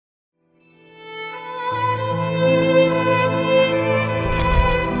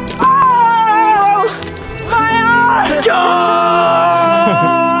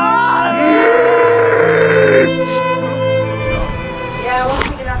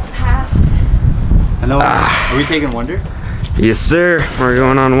no. Are we taking Wonder? Yes, sir. We're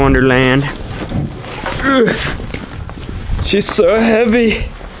going on Wonderland. Ugh. She's so heavy.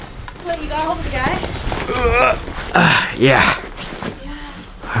 What, you got hold of the guy? Yeah.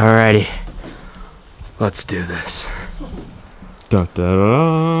 Yes. Alrighty. Let's do this. Da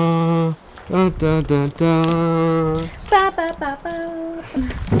da da da da da. Ba, ba, ba, ba.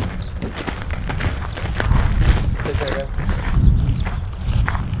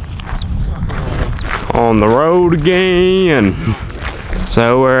 On the road again.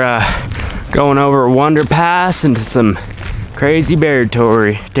 So we're going over Wonder Pass into some crazy bear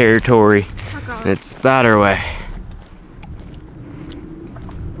territory. Oh, It's that our way.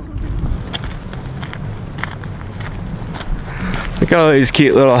 Look at all these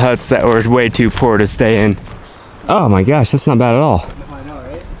cute little huts that were way too poor to stay in. Oh my gosh, that's not bad at all. I know,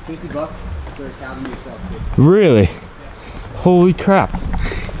 right? $50 for a cabin yourself, dude. Really? Holy crap.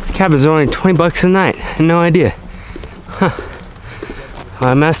 These cabins are only 20 bucks a night. I had no idea. Huh. Well,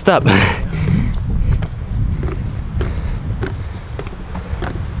 I messed up.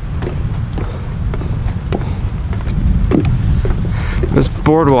 This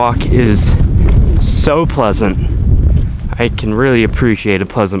boardwalk is so pleasant. I can really appreciate a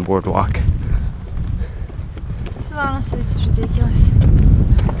pleasant boardwalk. This is honestly just ridiculous.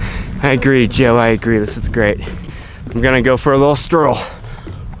 I agree, Joe, I agree. This is great. I'm gonna go for a little stroll.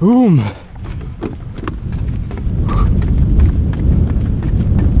 Boom.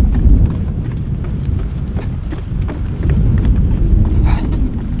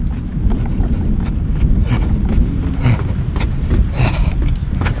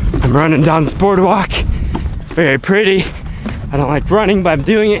 I'm running down this boardwalk. It's very pretty. I don't like running, but I'm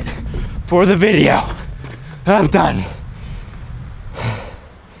doing it for the video. I'm done.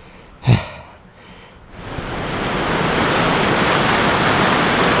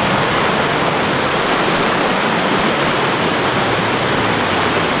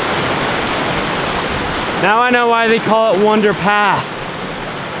 Now I know why they call it Wonder Pass.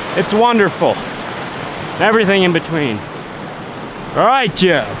 It's wonderful. Everything in between. All right,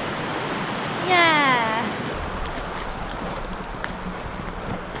 Joe. Yeah.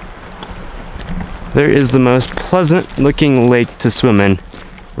 There is the most pleasant looking lake to swim in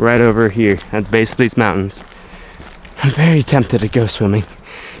right over here at the base of these mountains. I'm very tempted to go swimming.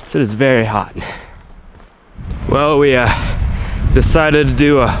 So it is very hot. Well, we decided to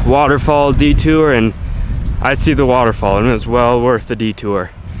do a waterfall detour, and I see the waterfall and it was well worth the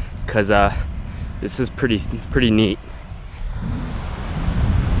detour because this is pretty neat.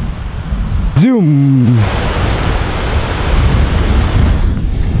 Zoom!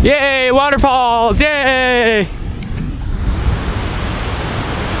 Yay, waterfalls, yay!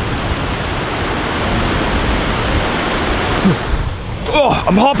 Oh,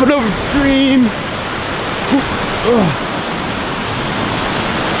 I'm hopping over the stream. Oh.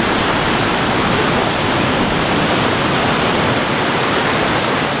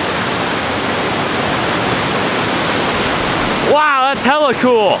 Wow, that's hella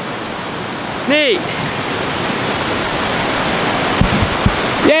cool. Neat.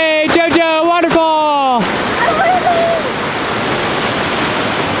 Yay, JoJo, waterfall!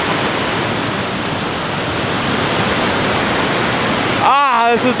 Ah,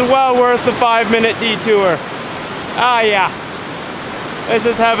 this is well worth the 5-minute detour. Ah, yeah. This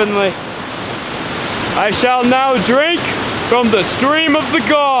is heavenly. I shall now drink from the stream of the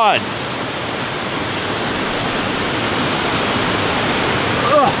gods.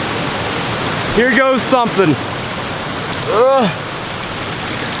 Ugh. Here goes something. Ugh.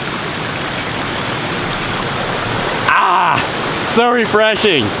 Ah, so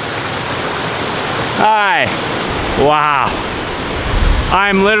refreshing. Hi. Wow.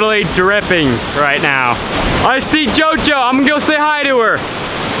 I'm literally dripping right now. I see JoJo. I'm gonna go say hi to her.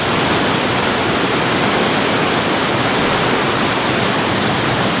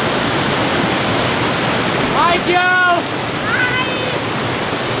 Hi, Joe.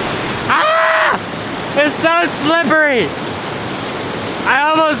 Hi. Ah! It's so slippery. I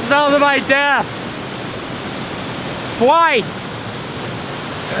almost fell to my death. Twice.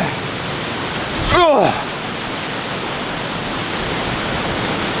 Ugh.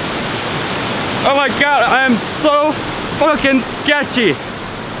 Oh my god, I am so fucking sketchy.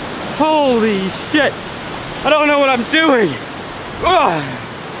 Holy shit. I don't know what I'm doing. Ugh.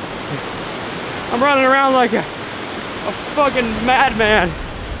 I'm running around like a fucking madman.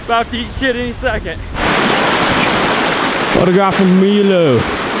 About to eat shit any second. Photograph from Milo.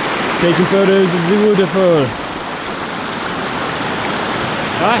 Taking photos of the waterfall.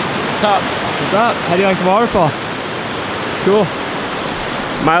 Hi, what's up? What's up? How do you like the waterfall? Cool.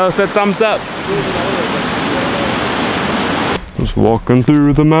 Milo said thumbs up. Just walking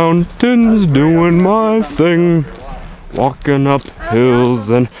through the mountains, doing my thing. Walking up hills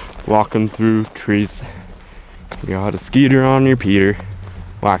and walking through trees. Got a skeeter on your Peter.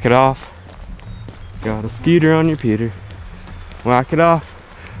 Whack it off. Got a skeeter on your Peter. Whack it off.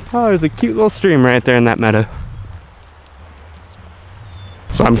 Oh, there's a cute little stream right there in that meadow.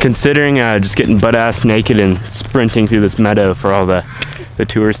 So I'm considering just getting butt-ass naked and sprinting through this meadow for all the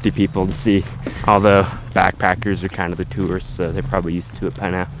touristy people to see. Although backpackers are kind of the tourists, so they're probably used to it by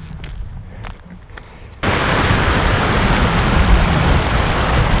now.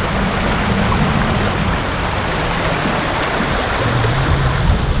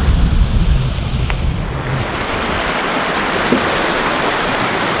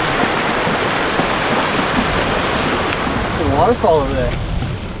 There's a waterfall over there.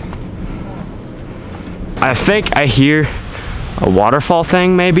 I think I hear a waterfall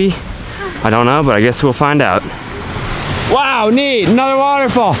thing, maybe. I don't know, but I guess we'll find out. Wow, neat, another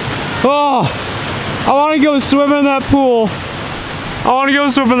waterfall. Oh, I want to go swim in that pool. I want to go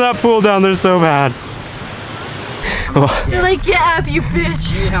swim in that pool down there so bad. You're like, get up, you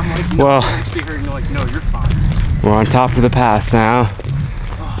bitch. Yeah, I'm like, no, Well, I'm actually hurting. Like, no, you're fine. we're on top of the pass now,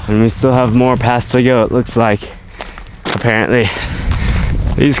 and we still have more pass to go, it looks like. Apparently,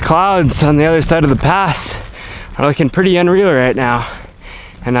 these clouds on the other side of the pass are looking pretty unreal right now,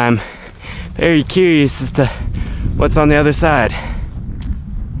 and I'm very curious as to what's on the other side.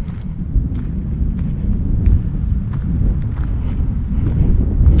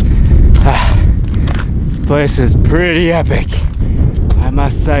 This place is pretty epic, I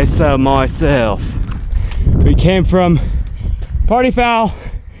must say so myself. We came from Party Foul.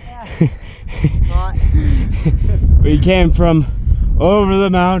 We came from over the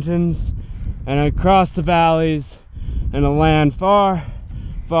mountains and across the valleys and a land far,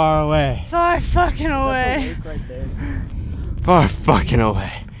 far away. Far fucking away. Right there. Far fucking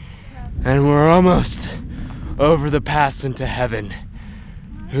away. And we're almost over the pass into heaven.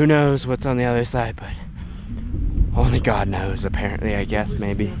 Who knows what's on the other side, but only God knows, apparently, I guess,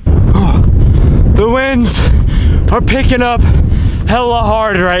 maybe. Oh, the winds are picking up hella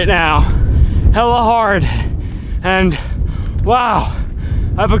hard right now. Hella hard. And wow,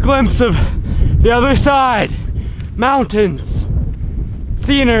 I have a glimpse of the other side. Mountains,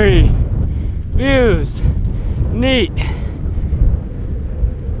 scenery, views, neat.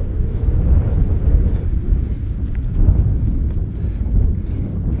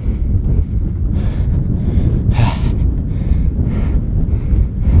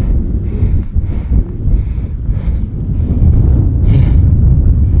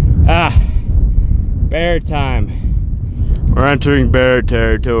 Bear time. We're entering bear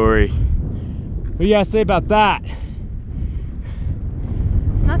territory. What do you guys say about that?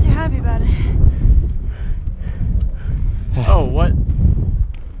 Not too happy about it. Oh, what?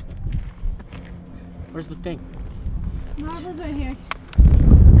 Where's the thing? Marbles right here.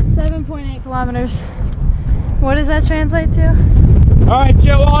 7.8 kilometers. What does that translate to? All right,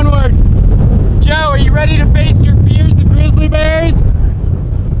 Joe, onwards. Joe, are you ready to face your fears of grizzly bears?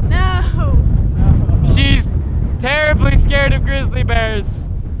 No! She's terribly scared of grizzly bears.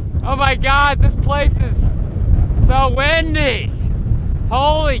 Oh my God, this place is so windy.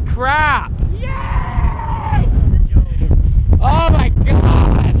 Holy crap. Yay! Oh my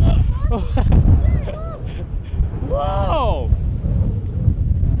God. Whoa.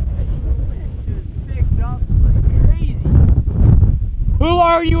 Who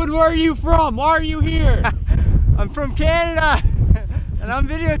are you and where are you from? Why are you here? I'm from Canada, and I'm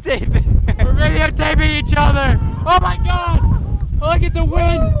videotaping. We're videotaping each other. Oh my God! Look at the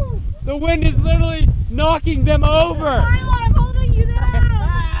wind. The wind is literally knocking them over. I'm holding you down!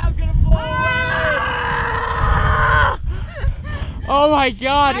 I'm gonna blow away. Oh my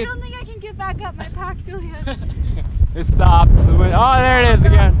God! I don't think I can get back up. My pack's really heavy. It stopped. The wind. Oh, there it is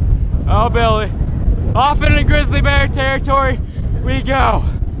again. Oh, Billy. Off into grizzly bear territory we go.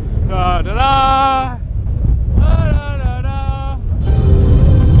 Da da da. Da da da da.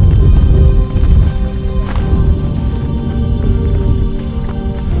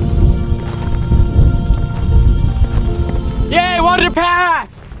 Yay, Wonder Pass!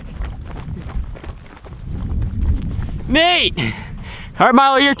 Neat! All right,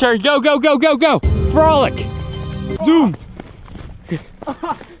 Milo, your turn. Go, go, go, go, go! Frolic! Zoom!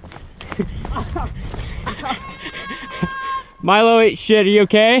 Milo ate shit, are you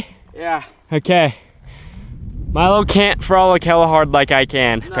okay? Yeah. Okay. Milo can't frolic hella hard like I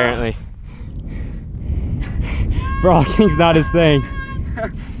can, apparently. Frolicing's not his thing.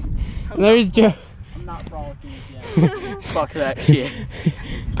 There's Joe. I'm not frolicking with Fuck that shit.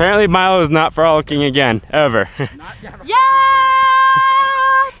 Apparently Milo is not frolicking again, ever. Yeah!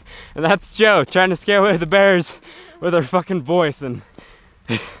 And that's Joe trying to scare away the bears with her fucking voice, and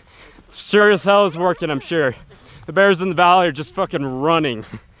sure as hell is working, I'm sure. The bears in the valley are just fucking running.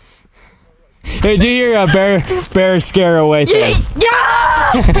 Hey, do your bear scare away thing.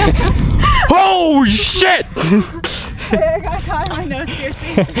 Yeah! Oh shit! Bear got caught in my nose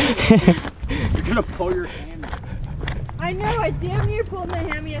piercing. You're gonna pull your hand. I know, I damn near pulled my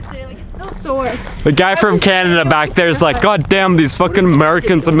hammy yesterday, like it's still sore. The guy from Canada back there is like, God damn, these fucking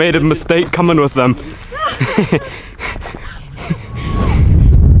Americans have made a mistake coming with them.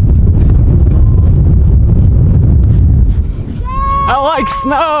 I like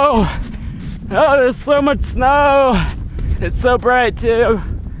snow! Oh, there's so much snow! It's so bright too.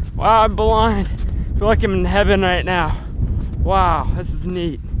 Wow, I'm blind. I feel like I'm in heaven right now. Wow, this is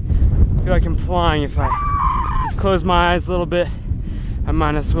neat. I feel like I'm flying. If I just close my eyes a little bit, I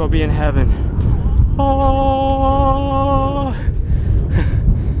might as well be in heaven. Oh.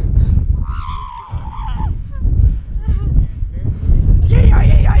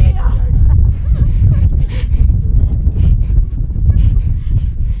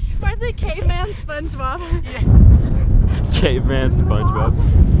 Mine's like caveman SpongeBob. Caveman SpongeBob.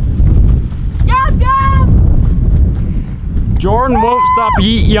 Yum yum! Jordan won't stop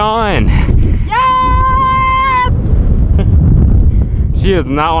yawning. Yum! She does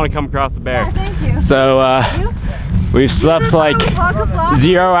not want to come across the bear. Yeah, thank you. So we've slept like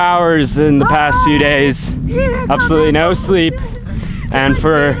 0 hours in the past few days. Absolutely no sleep. And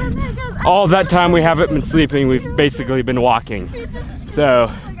for all that time we haven't been sleeping, we've basically been walking. So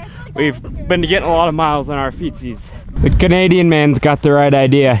we've been getting a lot of miles on our feetsies. The Canadian man's got the right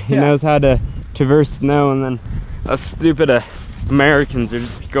idea. He knows how to traverse snow, and then us stupid Americans are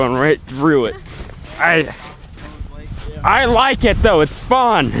just going right through it. I like it though, it's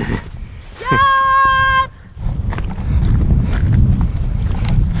fun.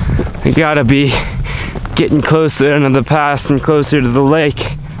 We gotta be getting closer into the pass and closer to the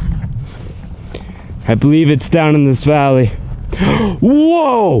lake. I believe it's down in this valley.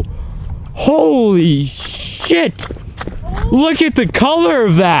 Whoa! Holy shit! Look at the color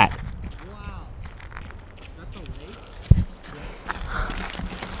of that! Wow. That's a lake?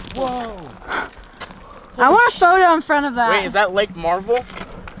 Whoa. I want a photo in front of that. Wait, is that Lake Marvel?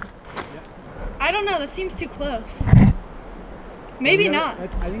 I don't know, that seems too close. Maybe not. I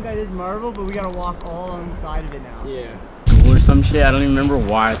think I did Marvel, but we gotta walk all on the side of it now. Yeah. Or some shit. I don't even remember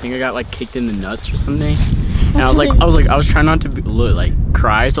why. I think I got like kicked in the nuts or something. And I was trying not to be, like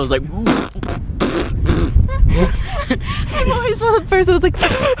cry, so I was like. I'm always the person that's like.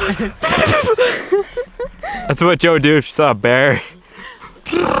 That's what Joe would do if she saw a bear.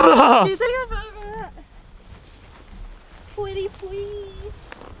 Can you take a photo of that? Pretty please.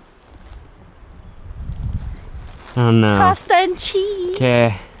 Oh no. Pasta and cheese.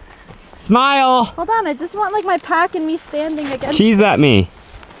 Okay. Smile! Hold on, I just want like my pack and me standing against. Cheese at me.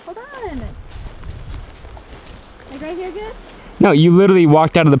 Hold on. Like right here good? No, you literally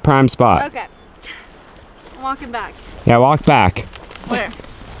walked out of the prime spot. Okay. I'm walking back. Yeah, walk back. Where?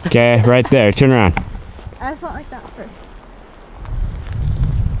 Okay, right there. Turn around. I just want like that first.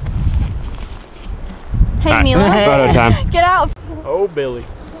 Hey, Right, Mila. photo time. Get out. Oh, Billy.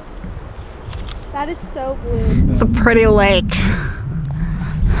 That is so blue. It's a pretty lake.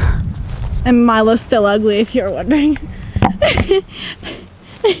 And Milo's still ugly, if you're wondering.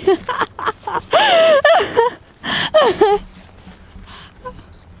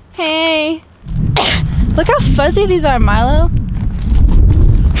 Hey. Look how fuzzy these are, Milo.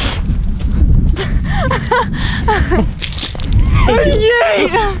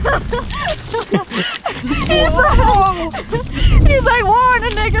 He's like, warn a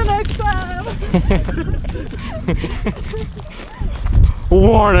nigga next time.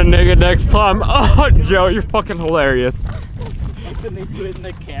 Warn a nigga next time. Oh, Joe, you're fucking hilarious. When they do it in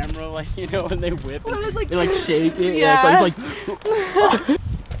the camera, like, you know, when they whip When it's like, they like shake it. Yeah. It's like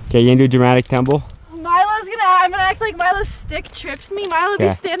Okay, you gonna do a dramatic tumble? I'm gonna act like Milo's stick trips me. Milo, be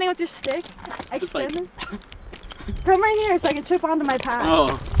Okay. standing with your stick. Extend like- them. Come right here so I can trip onto my pad.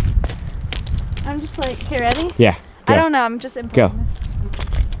 oh. I'm just like, okay, ready? Yeah. I Go. don't know, I'm just Go. improving this.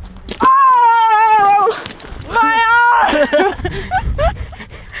 Oh! My arm!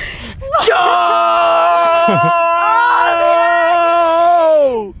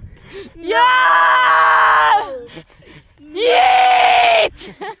 Go! Yeah! Yeet!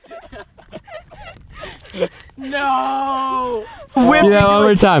 No! Yeah, one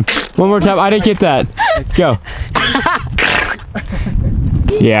more time. One more time. I didn't get that. Go.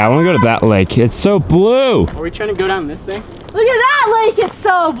 Yeah, I want to go to that lake. It's so blue. Are we trying to go down this thing? Look at that lake, it's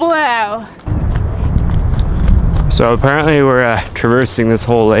so blue. So apparently we're traversing this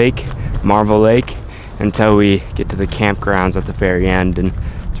whole lake, Marvel Lake, until we get to the campgrounds at the very end, and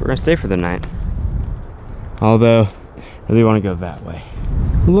so we're gonna stay for the night. Although, I really want to go that way.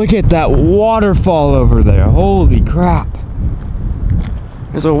 Look at that waterfall over there, holy crap.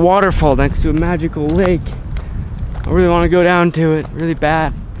 There's a waterfall next to a magical lake. I really want to go down to it, really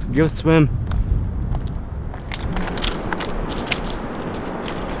bad. Go swim.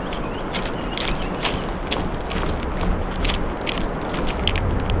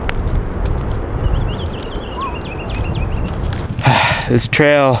 This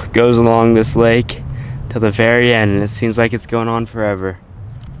trail goes along this lake to the very end, and it seems like it's going on forever.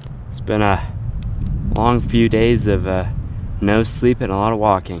 It's been a long few days of no sleep and a lot of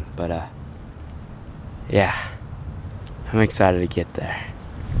walking, but yeah, I'm excited to get there.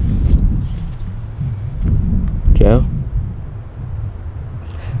 Joe?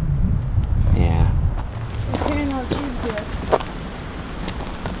 Yeah.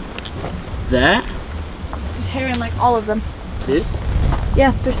 That? There's hair in like all of them. This?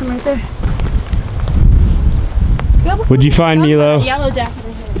 Yeah, there's some right there. Let's go. What'd you find, Milo? Yellow jacket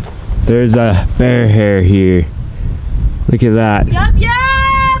right here. There's a bear hair here. Look at that. Yup,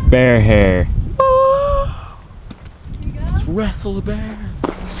 yup! Bear hair. Let's wrestle a bear.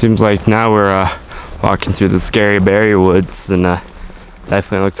 Seems like now we're walking through the scary berry woods, and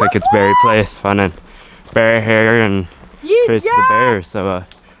definitely looks like it's berry place. Finding bear hair and traces of bear, so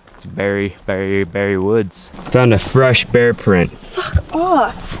it's berry woods. Found a fresh bear print. Fuck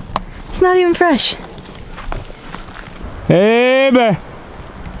off. It's not even fresh. Hey bear.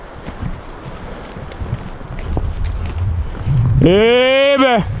 Hey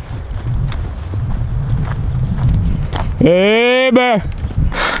bear. Hey bear.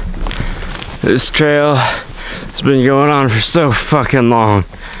 This trail has been going on for so fucking long.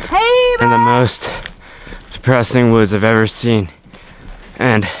 Hey bear. And the most depressing woods I've ever seen.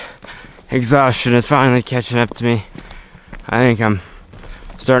 And exhaustion is finally catching up to me. I think I'm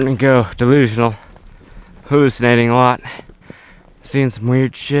starting to go delusional, hallucinating a lot, seeing some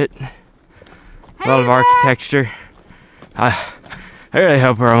weird shit, a lot of architecture. I really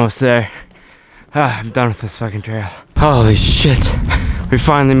hope we're almost there. I'm done with this fucking trail. Holy shit, we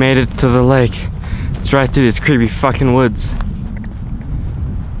finally made it to the lake. It's right through these creepy fucking woods.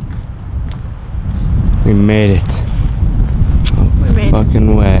 We made it.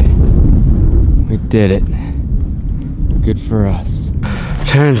 Fucking way. We did it. Good for us.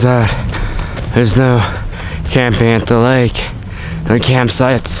 Turns out there's no camping at the lake. The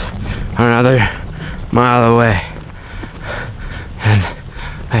campsites are another mile away. And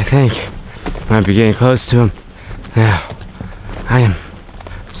I think I might be getting close to them now. I am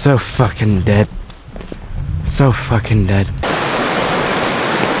so fucking dead. So fucking dead.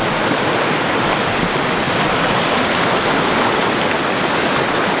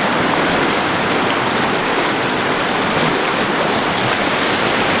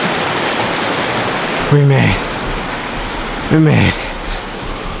 We made it.